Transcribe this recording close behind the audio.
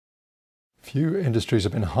Few industries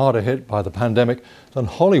have been harder hit by the pandemic than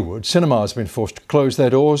Hollywood. Cinemas have been forced to close their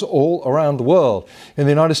doors all around the world. In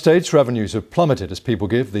the United States, revenues have plummeted as people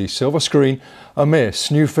give the silver screen a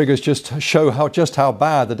miss. New figures just show how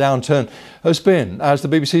bad the downturn has been, as the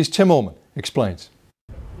BBC's Tim Allman explains.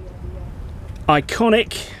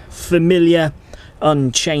 Iconic, familiar,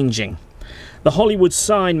 unchanging. The Hollywood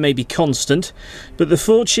sign may be constant, but the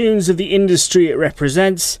fortunes of the industry it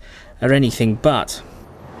represents are anything but.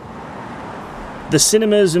 The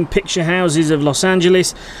cinemas and picture houses of Los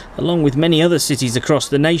Angeles, along with many other cities across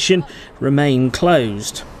the nation, remain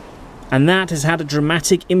closed. And that has had a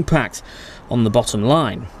dramatic impact on the bottom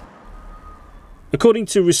line. According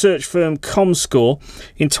to research firm Comscore,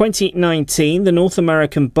 in 2019, the North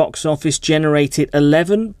American box office generated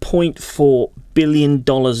 $11.4 billion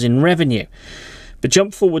in revenue. But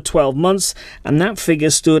jump forward 12 months and that figure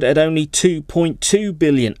stood at only $2.2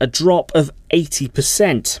 billion, a drop of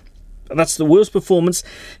 80%. That's the worst performance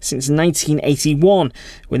since 1981,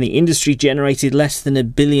 when the industry generated less than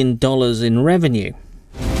 $1 billion in revenue.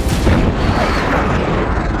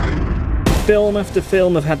 Film after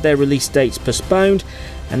film have had their release dates postponed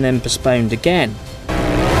and then postponed again.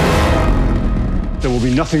 There will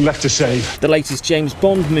be nothing left to save. The latest James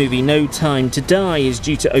Bond movie, No Time to Die, is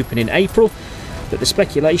due to open in April, but the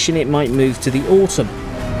speculation it might move to the autumn.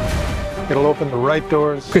 It'll open the right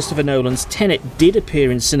doors. Christopher Nolan's Tenet did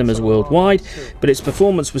appear in cinemas worldwide, but its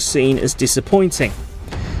performance was seen as disappointing.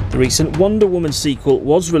 The recent Wonder Woman sequel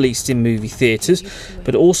was released in movie theatres,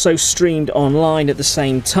 but also streamed online at the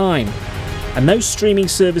same time. And those streaming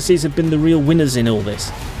services have been the real winners in all this.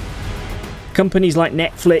 Companies like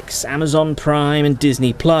Netflix, Amazon Prime and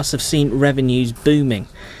Disney Plus have seen revenues booming.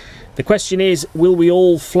 The question is, will we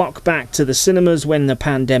all flock back to the cinemas when the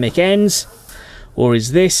pandemic ends? Or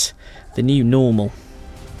is this the new normal?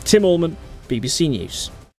 Tim Allman, BBC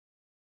News.